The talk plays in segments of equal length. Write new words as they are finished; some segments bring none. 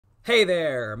Hey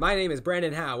there, my name is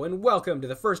Brandon Howe, and welcome to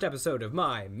the first episode of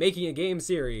my Making a Game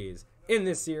series. In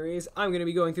this series, I'm going to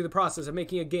be going through the process of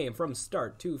making a game from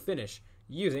start to finish,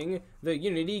 using the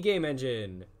Unity game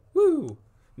engine. Woo!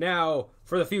 Now,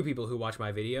 for the few people who watch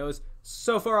my videos,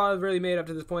 so far all I've really made up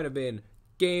to this point have been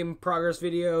game progress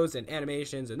videos and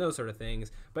animations and those sort of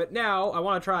things, but now I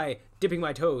want to try dipping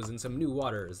my toes in some new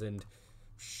waters and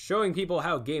showing people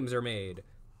how games are made.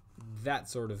 That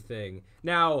sort of thing.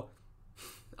 Now,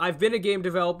 I've been a game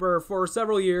developer for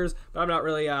several years, but I'm not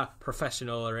really a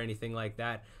professional or anything like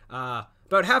that.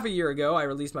 About half a year ago, I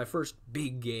released my first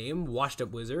big game, Washed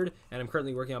Up Wizard, and I'm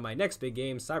currently working on my next big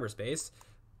game, Cyberspace.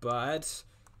 But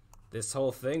this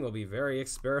whole thing will be very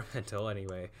experimental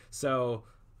anyway. So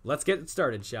let's get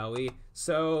started, shall we?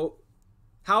 So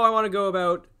how I want to go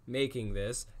about making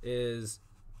this is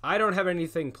I don't have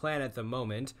anything planned at the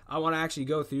moment. I want to actually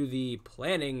go through the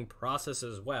planning process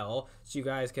as well, so you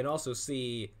guys can also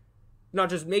see not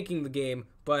just making the game,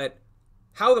 but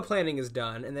how the planning is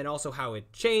done, and then also how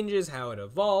it changes, how it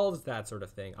evolves, that sort of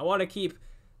thing. I want to keep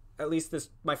at least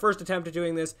my first attempt at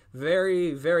doing this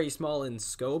very, very small in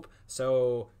scope,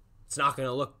 so it's not going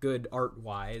to look good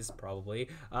art-wise, probably.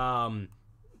 I'm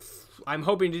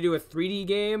hoping to do a 3D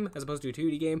game as opposed to a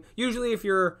 2D game. Usually if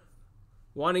you're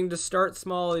wanting to start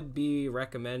small, it'd be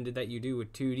recommended that you do a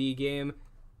 2D game,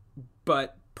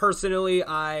 but personally,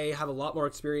 I have a lot more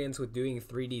experience with doing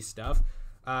 3D stuff.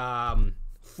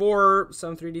 For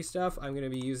some 3D stuff, I'm going to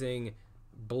be using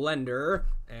Blender,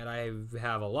 and I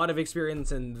have a lot of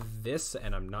experience in this,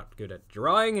 and I'm not good at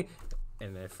drawing,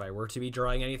 and if I were to be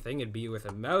drawing anything, it'd be with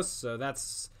a mouse, so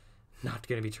that's not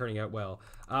going to be turning out well.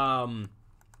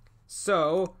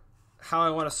 So how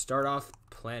I want to start off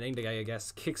planning to, I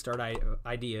guess, kickstart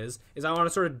ideas is I want to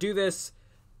sort of do this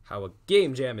how a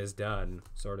game jam is done,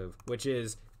 sort of, which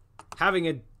is having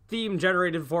a theme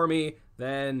generated for me,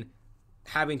 then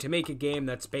having to make a game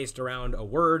that's based around a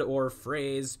word or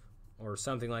phrase or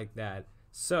something like that.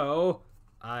 So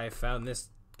I found this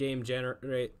game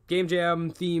jam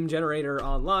theme generator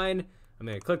online. I'm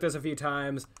going to click this a few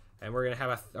times, and we're going to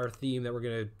have our theme that we're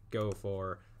going to go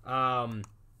for.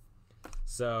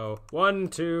 So 1,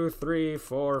 2, 3,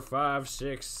 4, 5,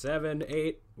 6, 7,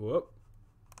 8. Whoop.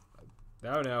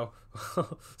 Oh no.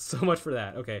 So much for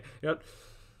that. Okay. You know,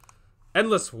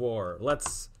 Endless War.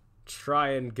 Let's try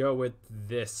and go with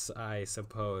this, I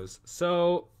suppose.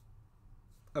 So,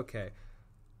 okay.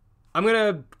 I'm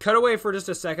going to cut away for just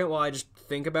a second while I just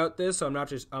think about this, so I'm not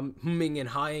just humming and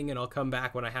hawing, and I'll come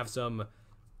back when I have some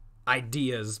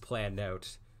ideas planned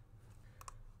out.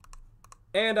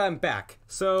 And I'm back.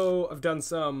 So I've done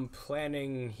some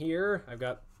planning here. I've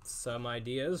got some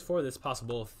ideas for this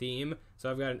possible theme. So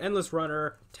I've got an endless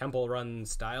runner, temple run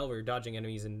style, where you're dodging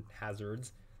enemies and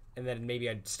hazards. And then maybe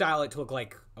I'd style it to look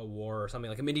like a war or something,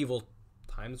 like a medieval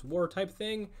times war type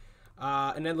thing.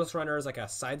 An endless runner is like a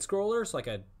side scroller, so like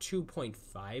a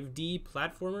 2.5D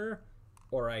platformer.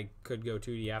 Or I could go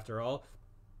 2D after all.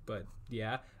 But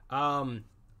yeah.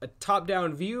 A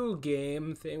top-down view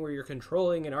game thing where you're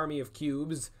controlling an army of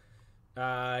cubes,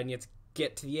 and you have to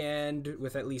get to the end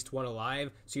with at least one alive.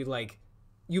 So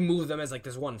you move them as like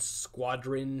this one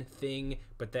squadron thing,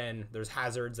 but then there's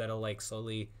hazards that'll like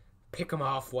slowly pick them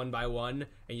off one by one,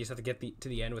 and you just have to get to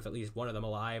the end with at least one of them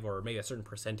alive, or maybe a certain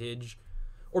percentage.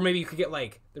 Or maybe you could get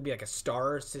there'd be like a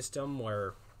star system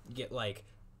where you get if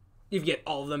you get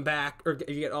all of them back, or if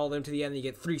you get all of them to the end, then you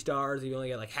get 3 stars. If you only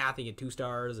get like half, you get 2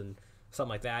 stars, and something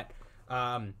like that.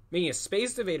 Making a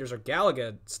Space Invaders or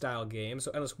Galaga style game, so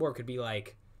Endless War could be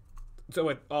so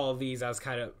with all of these, I was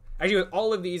actually with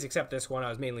all of these except this one, I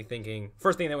was mainly thinking,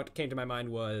 first thing that came to my mind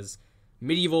was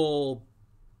medieval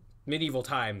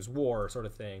times war sort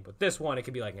of thing. But this one, it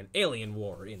could be like an alien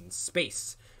war in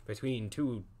space between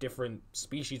 2 different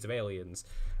species of aliens.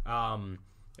 And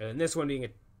this one being a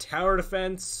tower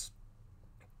defense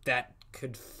that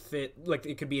could fit,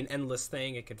 it could be an endless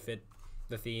thing, it could fit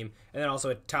the theme, and then also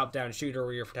a top-down shooter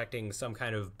where you're protecting some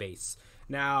kind of base.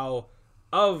 Now,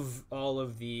 of all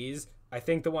of these, I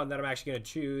think the one that I'm actually going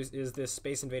to choose is this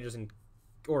Space Invaders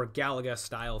or Galaga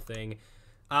style thing,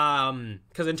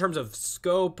 because in terms of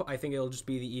scope, I think it'll just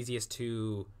be the easiest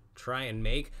to try and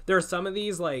make. There are some of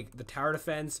these, like the tower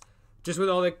defense, just with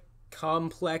all the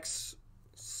complex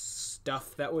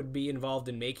stuff that would be involved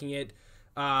in making it,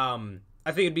 I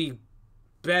think it'd be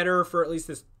better for at least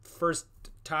this first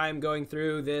time going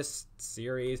through this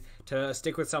series to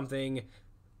stick with something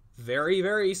very,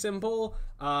 very simple.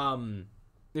 In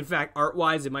fact,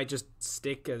 art-wise, it might just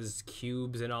stick as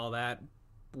cubes and all that.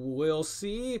 We'll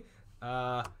see.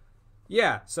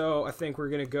 Yeah, so I think we're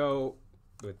going to go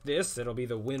with this. It'll be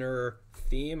the winner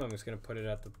theme. I'm just going to put it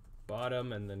at the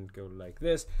bottom and then go like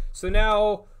this. So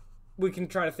now we can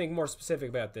try to think more specific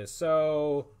about this.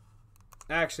 So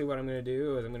actually what I'm going to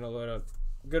do is I'm going to load up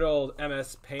good old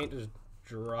MS Paint, just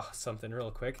draw something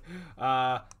real quick.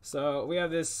 So we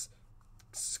have this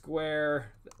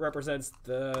square that represents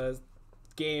the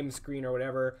game screen or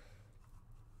whatever.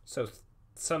 So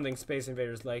something Space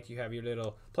Invaders like. You have your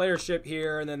little player ship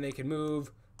here, and then they can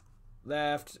move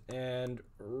left and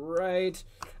right.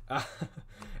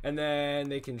 And then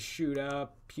they can shoot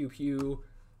up, pew pew.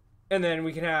 And then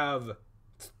we can have,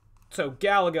 so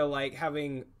Galaga like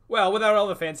having, well, without all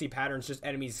the fancy patterns, just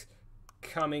enemies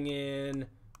coming in.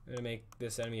 I'm gonna make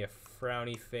this enemy a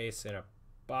frowny face in a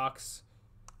box.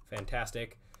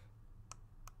 Fantastic.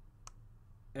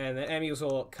 And the enemies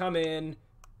will come in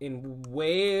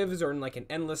waves or in like an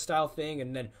endless style thing,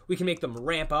 and then we can make them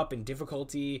ramp up in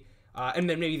difficulty. And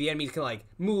then maybe the enemies can like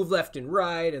move left and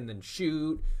right and then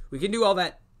shoot. We can do all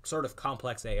that sort of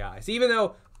complex AI. So even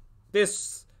though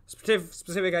this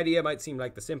specific idea might seem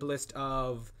like the simplest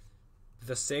of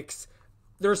the 6,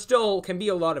 there still can be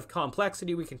a lot of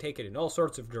complexity. We can take it in all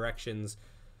sorts of directions.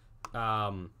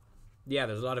 Yeah,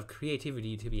 there's a lot of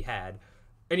creativity to be had.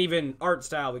 And even art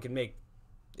style, we can make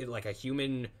it like a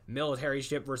human military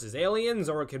ship versus aliens,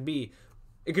 or it could be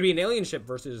an alien ship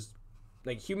versus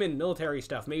like human military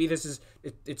stuff. Maybe this is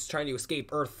it's trying to escape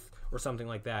Earth or something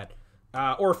like that.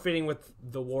 Or fitting with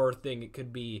the war thing, it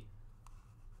could be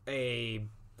a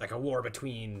war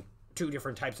between 2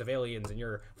 different types of aliens, and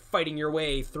you're fighting your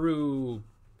way through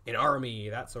an army,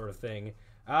 that sort of thing.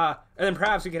 And then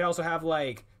perhaps we could also have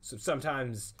like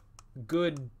sometimes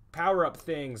good power-up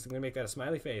things. I'm gonna make that a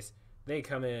smiley face. They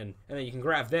come in, and then you can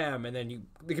grab them, and then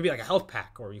it could be like a health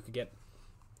pack, or you could get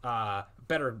a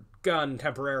better gun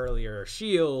temporarily, or a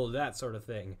shield, that sort of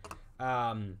thing.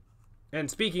 And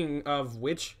speaking of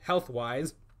which,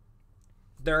 health-wise,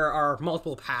 there are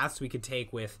multiple paths we could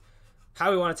take with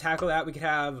how we want to tackle that. We could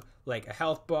have like a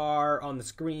health bar on the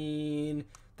screen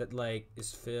that like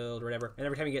is filled or whatever, and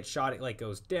every time you get shot, it like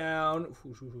goes down.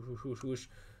 Whoosh, whoosh, whoosh, whoosh, whoosh.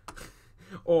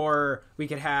 Or we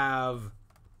could have,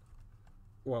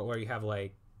 well, where you have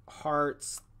like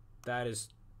hearts. That is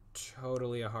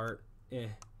totally a heart.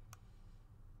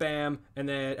 Bam. And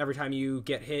then every time you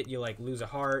get hit, you like lose a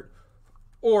heart.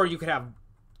 Or you could have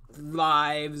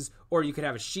lives, or you could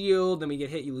have a shield. Then when you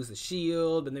get hit, you lose the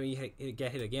shield, and then when you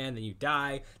get hit again, then you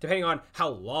die. Depending on how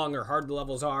long or hard the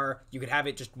levels are, you could have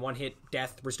it just one hit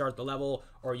death, restart the level,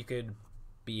 or you could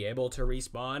be able to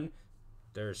respawn.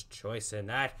 There's choice in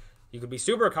that. You could be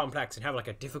super complex and have like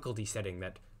a difficulty setting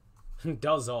that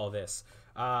does all this.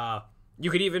 We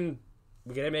could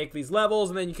make these levels,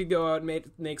 and then you could go out and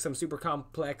make some super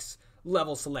complex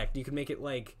level select. You could make it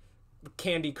like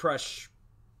Candy Crush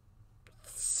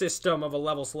system of a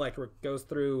level select where it goes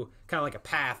through kind of like a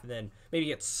path, and then maybe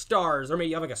you get stars, or maybe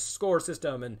you have like a score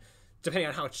system, and depending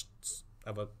on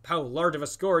how large of a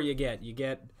score you get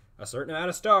a certain amount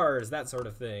of stars, that sort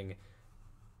of thing.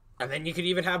 And then you could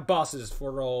even have bosses,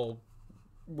 for all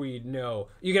we know.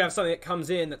 You could have something that comes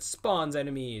in that spawns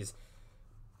enemies.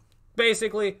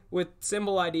 Basically, with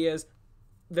simple ideas,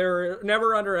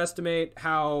 never underestimate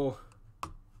how,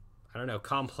 I don't know,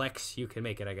 complex you can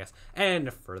make it, I guess.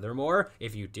 And furthermore,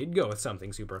 if you did go with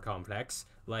something super complex,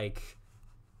 like,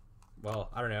 well,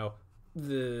 I don't know,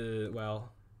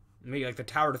 maybe like the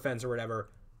tower defense or whatever,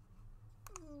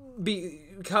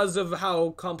 because of how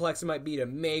complex it might be to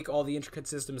make all the intricate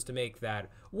systems to make that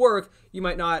work, you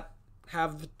might not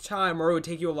have the time, or it would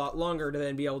take you a lot longer to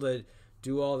then be able to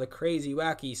do all the crazy,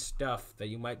 wacky stuff that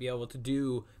you might be able to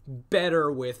do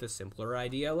better with a simpler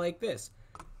idea like this.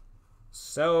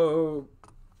 So,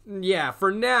 yeah,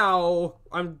 for now,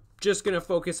 I'm just going to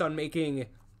focus on making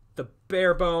the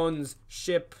bare bones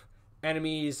ship,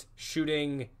 enemies,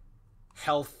 shooting,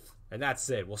 health, and that's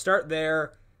it. We'll start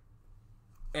there,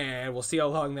 and we'll see how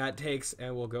long that takes,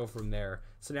 and we'll go from there.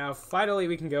 So now, finally,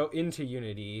 we can go into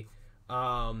Unity.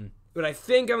 But I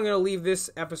think I'm going to leave this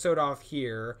episode off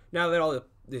here, now that all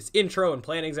this intro and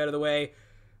planning's out of the way,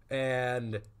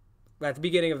 and at the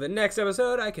beginning of the next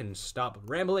episode, I can stop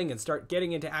rambling and start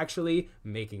getting into actually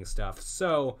making stuff.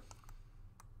 So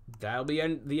that'll be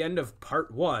the end of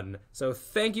part 1. So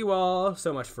thank you all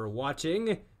so much for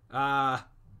watching. I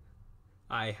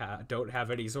don't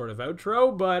have any sort of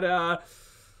outro, but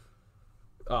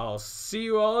I'll see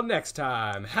you all next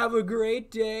time. Have a great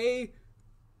day,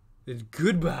 and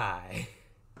goodbye.